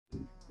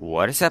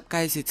What is up,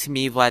 guys? It's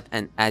me, Vlad,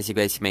 and as you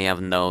guys may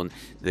have known,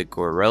 the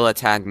Gorilla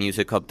Tag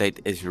music update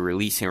is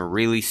releasing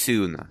really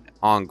soon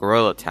on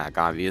Gorilla Tag,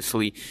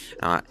 obviously.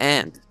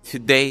 And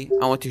today,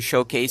 I want to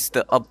showcase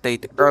the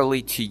update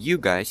early to you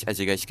guys. As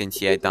you guys can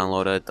see, I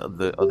downloaded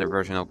the other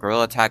version of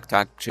Gorilla Tag to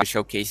actually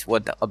showcase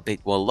what the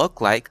update will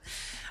look like.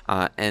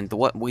 And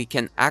what we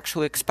can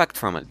actually expect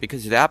from it,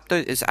 because the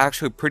update is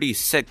actually pretty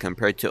sick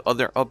compared to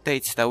other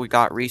updates that we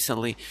got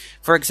recently.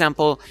 For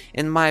example,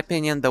 in my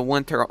opinion, the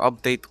winter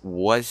update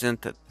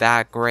wasn't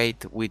that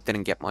great. We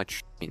didn't get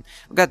much. I mean,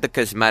 we got the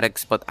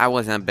cosmetics, but I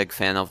wasn't a big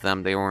fan of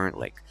them. They weren't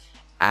like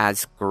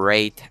as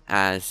great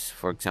as,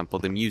 for example,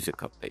 the music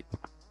update.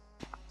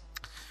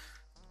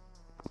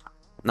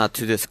 Not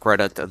to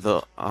discredit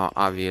the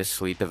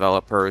obviously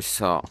developers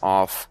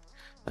of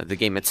the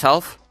game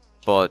itself,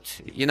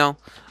 but you know,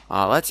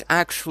 let's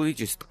actually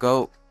just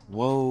go.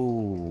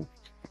 Whoa,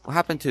 what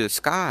happened to the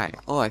sky?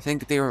 Oh, I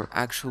think they were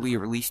actually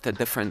released a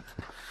different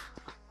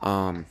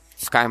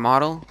sky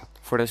model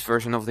for this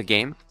version of the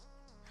game.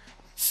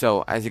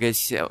 So as you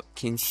guys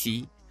can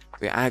see,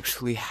 we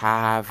actually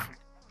have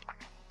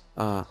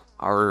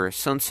our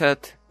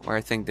sunset, or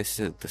I think this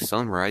is the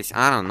sunrise.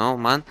 I don't know,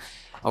 man,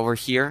 over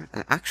here.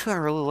 And actually, I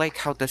really like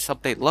how this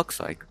update looks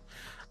like.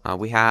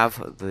 We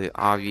have the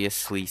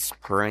obviously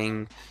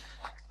spring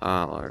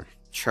or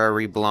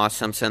cherry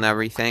blossoms and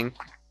everything.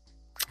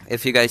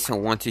 If you guys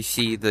want to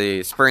see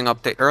the spring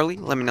update early,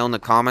 let me know in the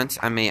comments.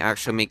 I may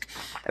actually make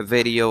a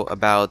video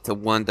about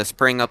when the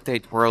spring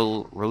update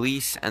will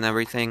release and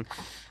everything,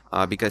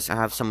 because I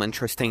have some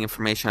interesting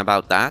information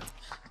about that.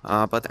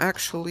 But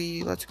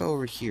actually, let's go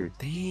over here.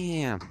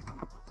 Damn,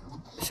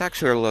 this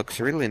actually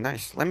looks really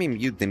nice. Let me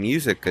mute the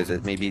music because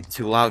it may be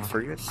too loud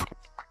for you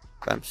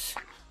guys.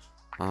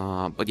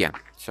 But yeah,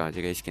 so as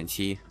you guys can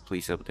see,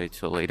 please update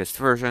to the latest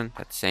version.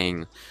 That's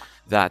saying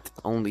that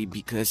only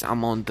because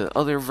I'm on the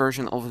other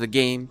version of the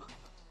game.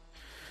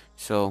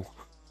 So,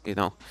 you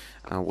know,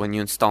 when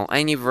you install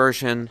any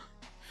version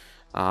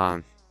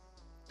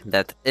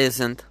that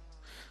isn't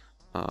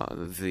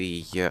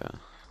the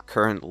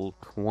current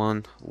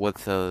one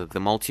with the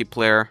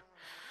multiplayer,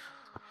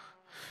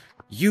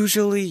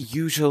 usually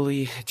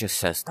it just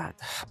says that.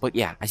 But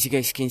yeah, as you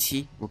guys can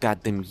see, we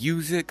got the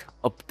music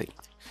update.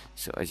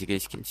 So as you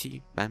guys can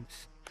see,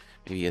 bams,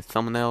 maybe a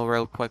thumbnail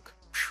real quick.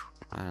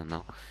 I don't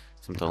know,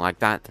 something like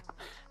that.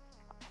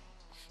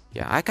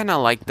 Yeah, I kind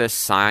of like this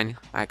sign.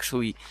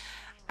 Actually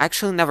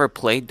never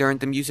played during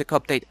the music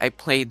update. I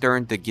played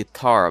during the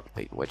guitar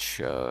update, which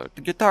the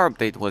guitar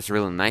update was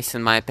really nice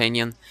in my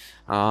opinion.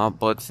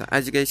 But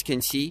as you guys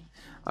can see,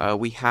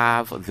 we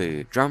have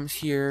the drums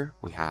here.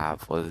 We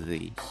have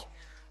the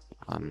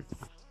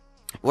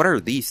what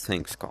are these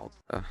things called?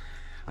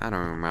 I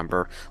don't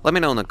remember. Let me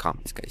know in the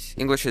comments, guys.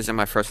 English isn't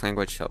my first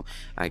language, so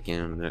I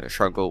can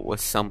struggle with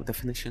some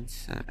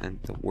definitions and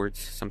the words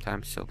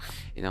sometimes. So,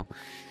 you know,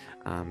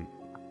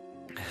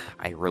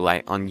 I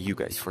rely on you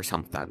guys for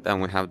some of that.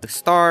 Then we have the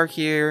star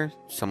here,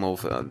 some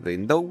of the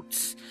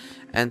notes,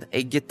 and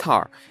a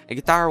guitar. A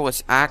guitar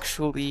was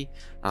actually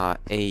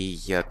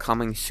a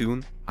coming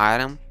soon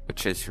item,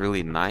 which is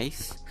really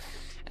nice.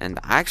 And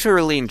I actually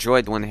really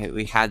enjoyed when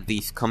we had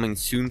these coming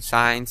soon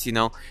signs. You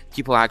know,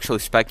 people actually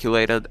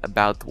speculated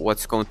about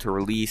what's going to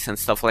release and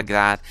stuff like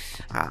that.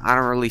 I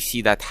don't really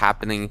see that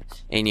happening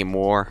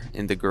anymore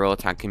in the Gorilla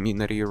Tag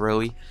community,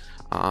 really.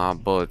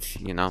 But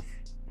you know,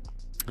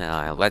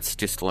 let's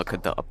just look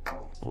at the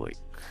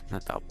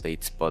not the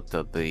updates, but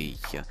oh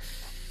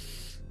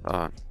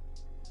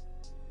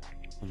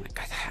my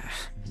god,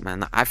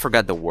 man, I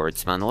forgot the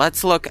words, man.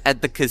 Let's look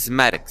at the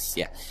cosmetics.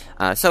 Yeah.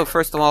 So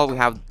first of all, we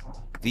have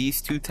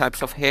these two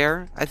types of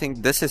hair. I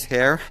think this is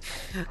hair.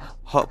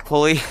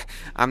 Hopefully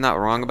I'm not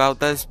wrong about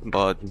this,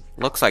 but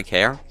looks like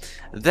hair.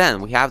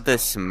 Then we have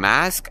this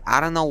mask. I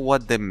don't know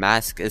what the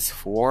mask is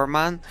for,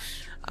 man.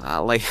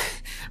 Like,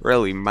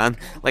 really, man,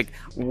 like,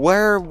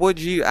 where would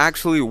you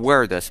actually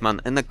wear this,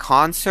 man? In a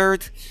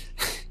concert?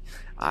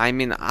 I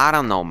mean, I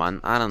don't know,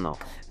 man. I don't know.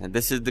 And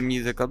this is the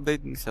music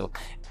update. So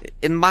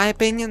in my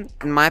opinion,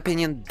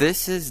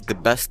 this is the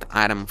best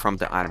item from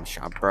the item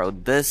shop, bro.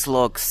 This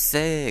looks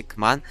sick,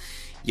 man.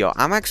 Yo,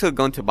 I'm actually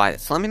going to buy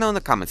this. Let me know in the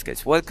comments,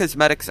 guys. What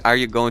cosmetics are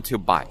you going to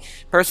buy?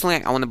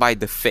 Personally, I want to buy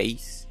the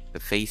face. The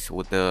face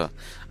with the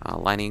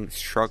lightning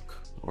struck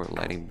or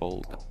lightning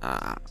bolt.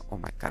 Oh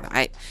my god.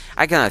 I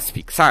cannot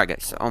speak. Sorry,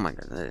 guys. Oh my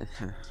god.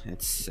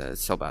 It's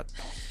so bad.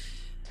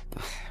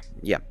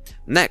 Yeah.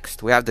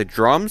 Next, we have the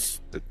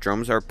drums. The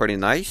drums are pretty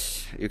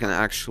nice. You can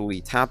actually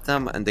tap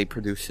them and they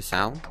produce a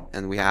sound.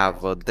 And we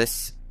have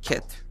this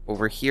kit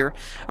over here.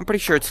 I'm pretty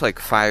sure it's like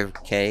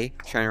 5k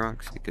shiny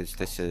rocks, because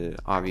this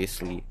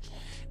obviously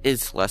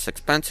is less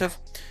expensive.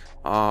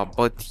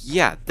 But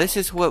yeah, this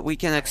is what we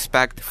can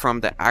expect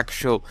from the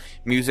actual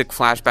music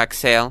flashback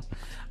sale.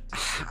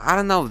 I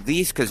don't know if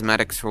these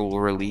cosmetics will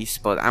release,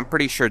 but I'm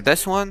pretty sure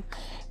this one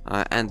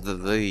and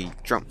the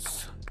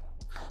drums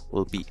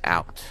will be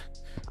out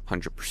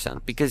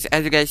 100%, because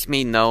as you guys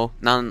may know,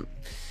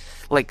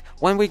 like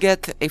when we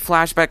get a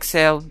flashback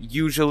sale,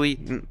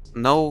 usually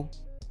no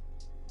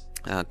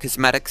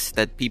cosmetics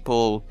that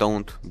people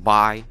don't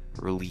buy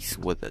release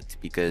with it,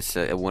 because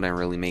it wouldn't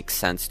really make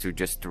sense to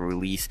just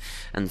release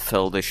and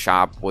fill the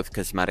shop with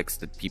cosmetics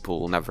that people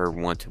will never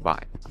want to buy.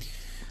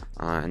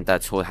 And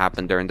that's what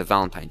happened during the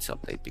Valentine's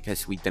update,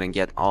 because we didn't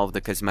get all of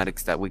the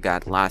cosmetics that we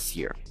got last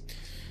year.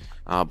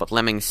 But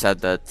Lemming said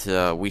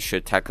that we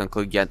should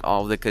technically get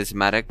all of the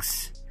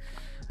cosmetics.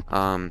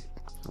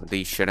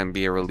 They shouldn't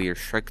be really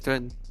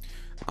restricted.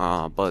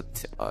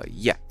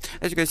 Yeah,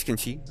 as you guys can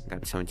see, I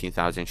got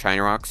 17,000 shiny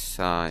rocks.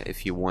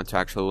 If you want to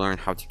actually learn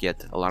how to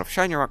get a lot of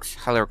shiny rocks,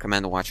 highly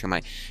recommend watching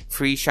my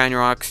free shiny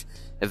rocks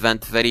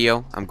event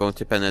video. I'm going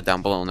to pin it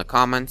down below in the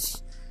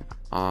comments.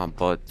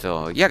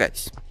 Yeah,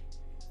 guys.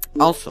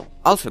 Also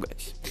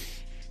guys,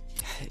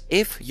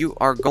 if you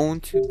are going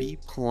to be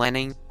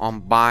planning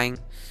on buying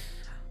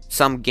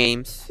some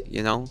games,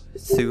 you know,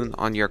 soon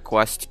on your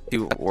quest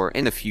to, or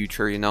in the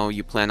future, you know,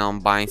 you plan on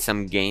buying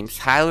some games,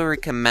 highly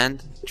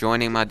recommend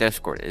joining my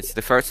Discord. It's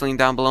the first link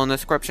down below in the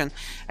description.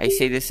 I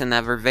say this in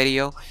every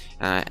video,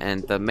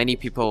 and many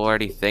people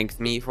already thanked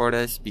me for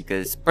this,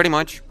 because pretty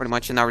much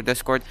in our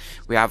Discord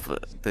we have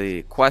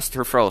the quest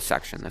referral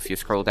section. If you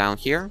scroll down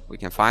here, we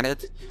can find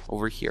it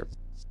over here.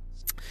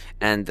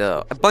 And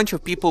a bunch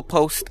of people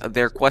post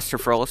their quest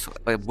referrals,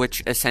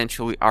 which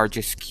essentially are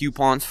just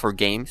coupons for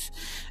games,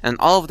 and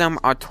all of them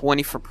are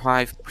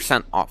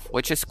 25% off,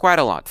 which is quite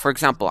a lot. For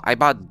example, I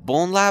bought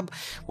Bone Lab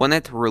when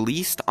it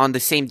released on the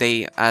same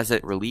day as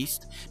it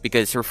released,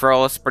 because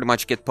referrals pretty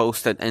much get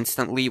posted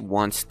instantly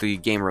once the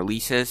game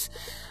releases.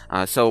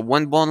 So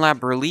when Bone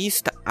Lab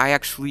released, I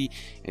actually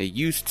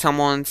used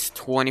someone's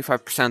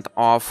 25%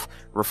 off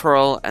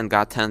referral and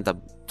got 10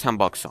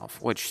 bucks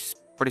off, which is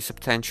pretty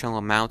substantial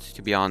amount,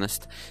 to be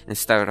honest.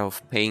 Instead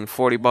of paying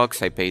 40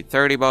 bucks, I paid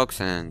 30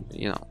 bucks, and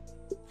you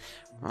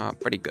know,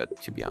 pretty good,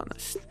 to be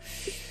honest.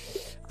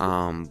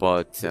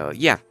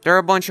 Yeah, there are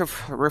a bunch of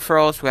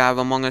referrals. We have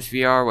Among Us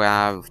VR, we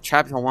have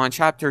Chapter 1,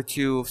 Chapter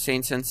 2 of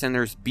Saints and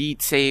Sinners,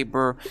 Beat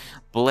Saber,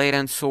 Blade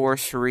and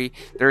Sorcery.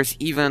 There's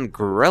even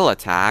Gorilla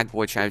Tag,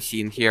 which I've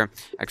seen here.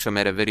 Actually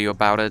made a video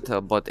about it.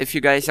 But if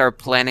you guys are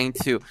planning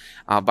to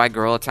buy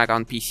Gorilla Tag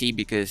on PC,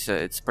 because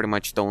it's pretty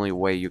much the only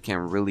way you can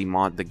really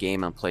mod the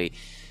game and play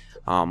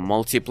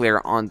multiplayer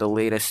on the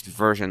latest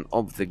version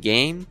of the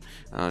game,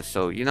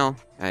 so you know,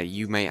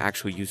 you may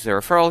actually use the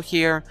referral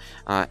here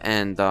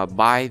and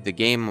buy the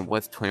game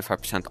with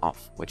 25%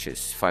 off, which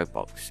is 5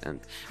 bucks. And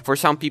for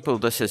some people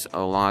this is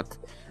a lot,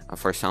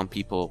 for some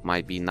people it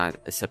might be not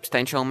a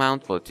substantial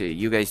amount, but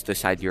you guys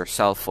decide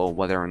yourself for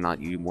whether or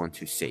not you want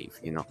to save.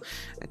 You know,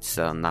 it's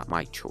not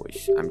my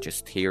choice. I'm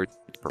just here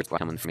to provide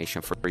some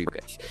information for you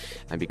guys.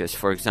 And because,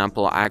 for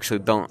example, I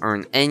actually don't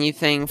earn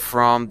anything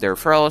from their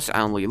referrals,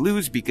 I only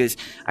lose because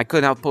I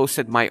could have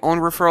posted my own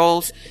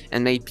referrals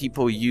and made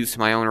people use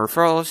my own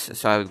referrals,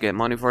 so I would get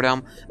money for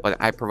them. But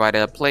I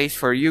provided a place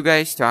for you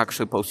guys to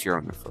actually post your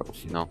own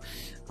referrals, you know,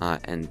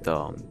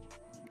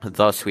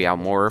 thus we have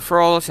more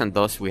referrals, and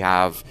thus we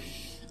have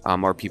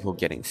more people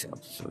getting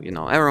sales. So, you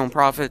know, everyone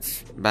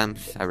profits,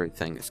 BAMs,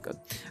 everything is good.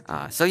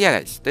 So yeah,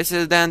 guys, this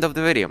is the end of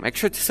the video. Make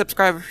sure to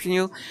subscribe if you're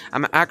new.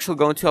 I'm actually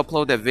going to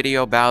upload a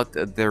video about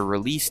the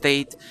release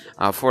date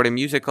for the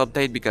music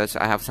update, because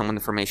I have some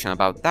information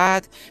about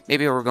that.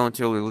 Maybe we're going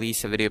to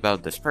release a video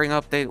about the spring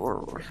update,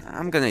 or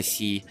I'm gonna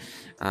see,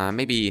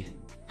 maybe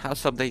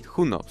house update,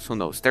 who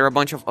knows. There are a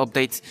bunch of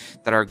updates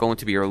that are going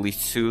to be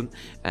released soon,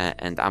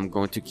 and I'm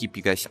going to keep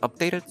you guys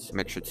updated, so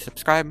make sure to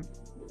subscribe.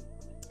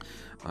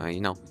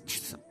 You know,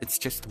 it's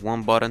just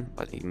one button,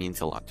 but it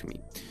means a lot to me.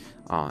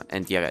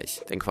 And yeah,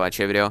 guys, thank you for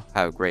watching the video.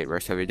 Have a great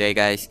rest of your day,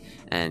 guys,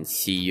 and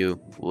see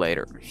you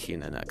later. See you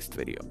in the next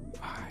video.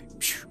 Bye.